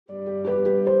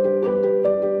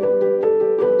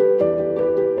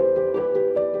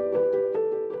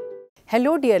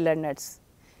Hello dear learners.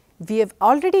 We have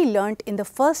already learnt in the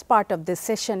first part of this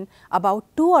session about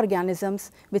two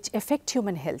organisms which affect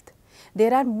human health.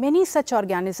 There are many such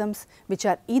organisms which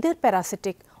are either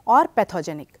parasitic or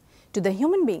pathogenic to the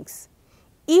human beings.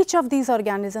 Each of these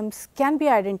organisms can be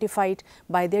identified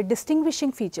by their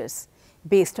distinguishing features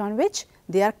based on which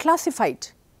they are classified.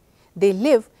 They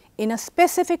live in a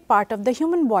specific part of the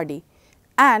human body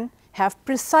and have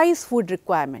precise food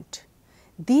requirement.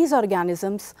 These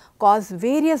organisms cause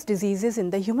various diseases in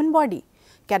the human body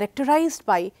characterized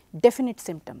by definite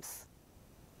symptoms.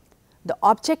 The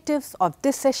objectives of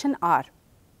this session are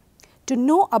to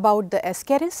know about the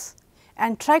Ascaris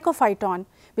and Trichophyton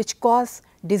which cause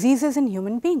diseases in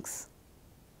human beings,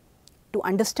 to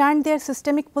understand their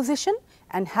systemic position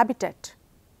and habitat,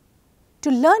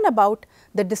 to learn about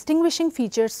the distinguishing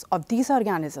features of these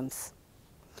organisms,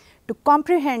 to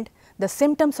comprehend the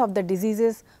symptoms of the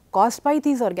diseases caused by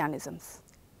these organisms.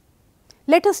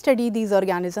 Let us study these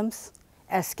organisms,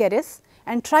 Ascaris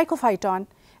and Trichophyton,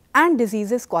 and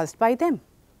diseases caused by them.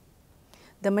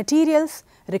 The materials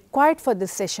required for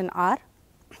this session are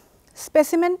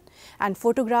specimen and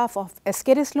photograph of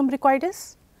Ascaris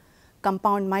lumbricoides,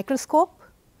 compound microscope,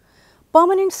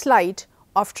 permanent slide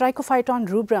of Trichophyton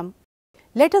rubrum.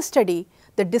 Let us study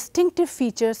the distinctive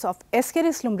features of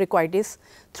Ascaris lumbricoides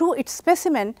through its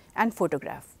specimen and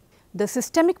photograph. The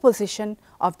systemic position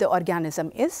of the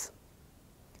organism is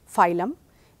phylum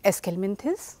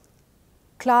Aschelminthes,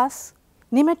 class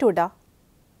Nematoda,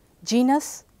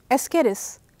 genus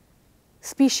Ascaris,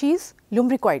 species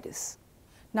Lumbricoides.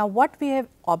 Now, what we have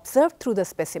observed through the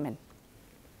specimen?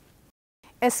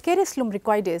 Ascaris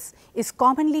lumbricoides is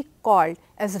commonly called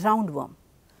as roundworm.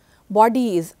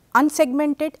 Body is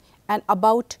unsegmented and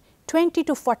about 20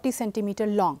 to 40 centimeter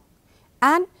long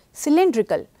and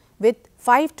cylindrical with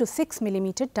 5 to 6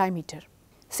 millimeter diameter.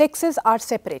 Sexes are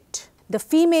separate. The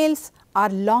females are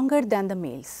longer than the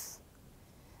males.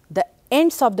 The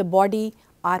ends of the body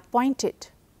are pointed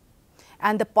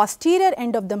and the posterior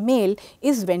end of the male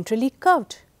is ventrally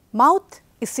curved. Mouth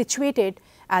is situated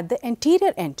at the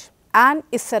anterior end and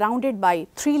is surrounded by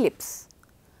 3 lips,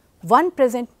 one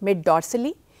present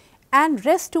mid-dorsally and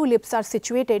rest 2 lips are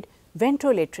situated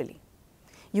ventrolaterally.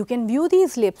 You can view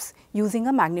these lips using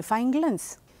a magnifying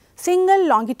lens. Single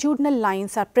longitudinal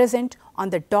lines are present on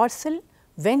the dorsal,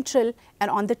 ventral and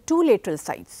on the 2 lateral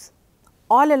sides,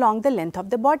 all along the length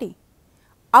of the body.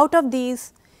 Out of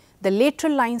these, the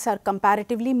lateral lines are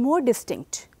comparatively more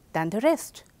distinct than the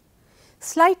rest.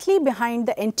 Slightly behind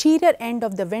the anterior end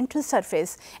of the ventral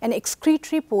surface, an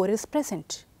excretory pore is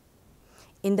present.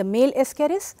 In the male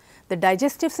Ascaris, the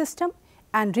digestive system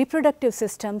and reproductive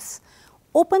systems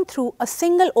open through a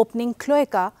single opening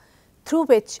cloaca through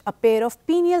which a pair of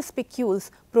pineal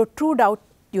spicules protrude out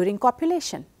during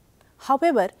copulation.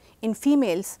 However, in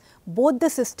females, both the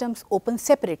systems open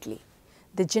separately.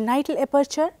 The genital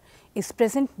aperture is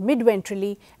present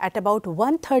mid-ventrally at about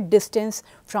 1/3 distance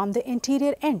from the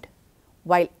anterior end,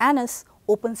 while anus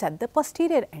opens at the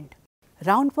posterior end.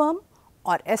 Roundworm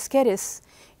or Ascaris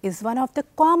is one of the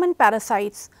common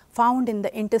parasites found in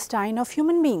the intestine of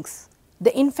human beings.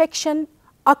 The infection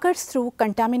occurs through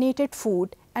contaminated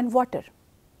food and water.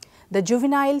 The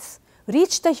juveniles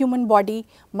reach the human body,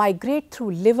 migrate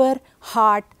through liver,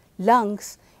 heart,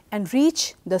 lungs and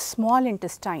reach the small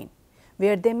intestine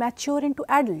where they mature into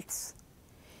adults.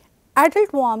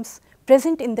 Adult worms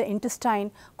present in the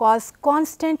intestine cause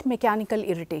constant mechanical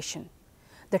irritation.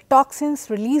 The toxins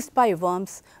released by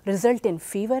worms result in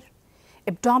fever,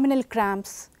 abdominal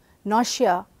cramps,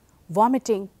 nausea,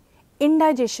 vomiting,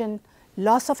 indigestion,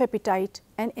 loss of appetite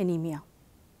and anemia.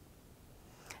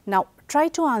 Now, try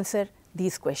to answer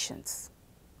these questions.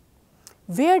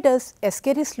 Where does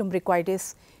Ascaris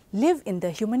lumbricoides live in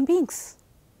the human beings?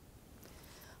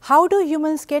 How do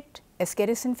humans get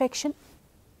Ascaris infection?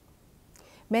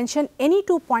 Mention any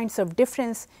 2 points of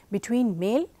difference between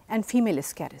male and female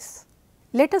Ascaris.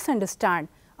 Let us understand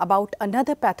about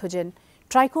another pathogen,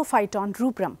 Trichophyton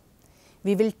rubrum.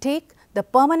 We will take the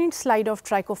permanent slide of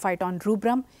Trichophyton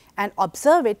rubrum and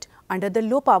observe it under the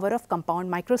low power of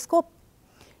compound microscope.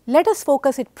 Let us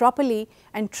focus it properly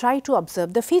and try to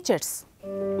observe the features.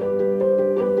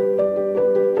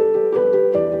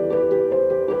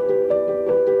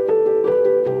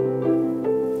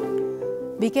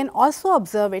 We can also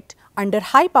observe it under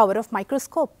high power of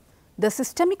microscope. The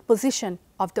systemic position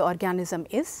of the organism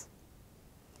is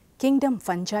kingdom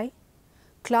fungi,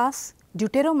 class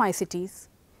Deuteromycetes,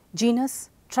 genus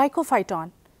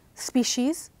Trichophyton,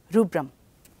 species rubrum.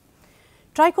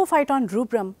 Trichophyton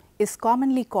rubrum is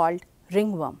commonly called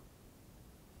ringworm.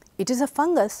 It is a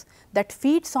fungus that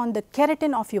feeds on the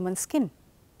keratin of human skin.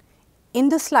 In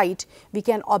the slide, we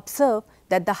can observe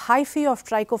that the hyphae of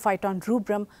Trichophyton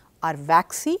rubrum are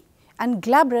waxy and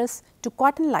glabrous to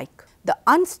cotton-like. The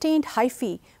unstained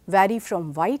hyphae vary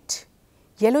from white,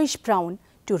 yellowish brown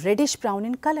to reddish brown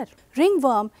in color.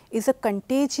 Ringworm is a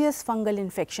contagious fungal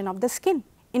infection of the skin.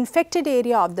 Infected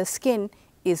area of the skin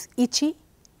is itchy,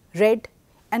 red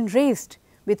and raised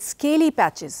with scaly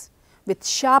patches with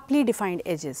sharply defined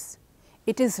edges.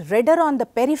 It is redder on the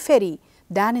periphery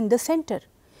than in the center,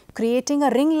 creating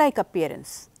a ring-like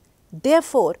appearance.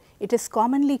 Therefore, it is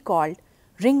commonly called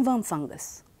ringworm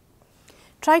fungus.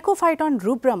 Trichophyton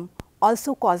rubrum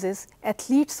also causes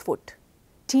athlete's foot,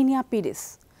 tinea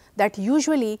pedis, that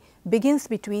usually begins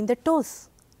between the toes.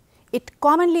 It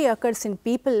commonly occurs in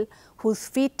people whose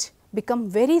feet become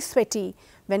very sweaty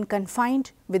when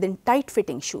confined within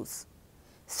tight-fitting shoes.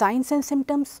 Signs and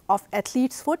symptoms of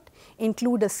athlete's foot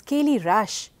include a scaly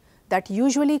rash that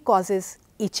usually causes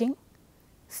itching,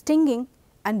 stinging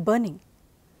and burning.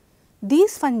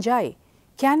 These fungi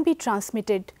can be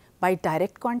transmitted by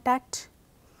direct contact,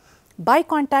 by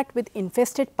contact with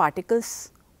infested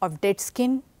particles of dead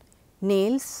skin,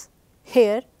 nails,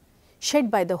 hair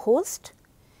shed by the host,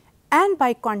 and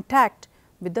by contact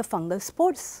with the fungal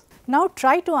spores. Now,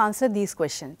 try to answer these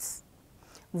questions.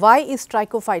 Why is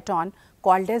Trichophyton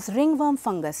called as ringworm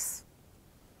fungus?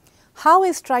 How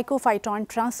is Trichophyton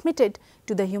transmitted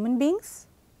to the human beings?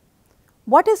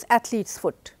 What is athlete's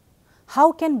foot?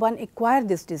 How can one acquire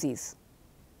this disease?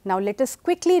 Now, let us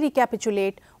quickly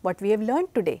recapitulate what we have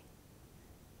learned today.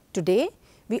 Today,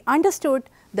 we understood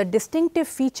the distinctive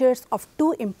features of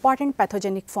two important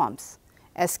pathogenic forms,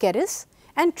 Ascaris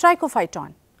and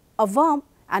Trichophyton, a worm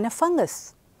and a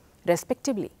fungus,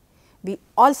 respectively. We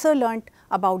also learnt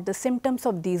about the symptoms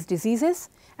of these diseases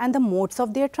and the modes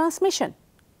of their transmission.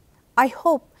 I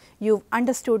hope you have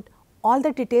understood all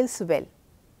the details well.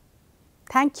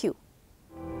 Thank you.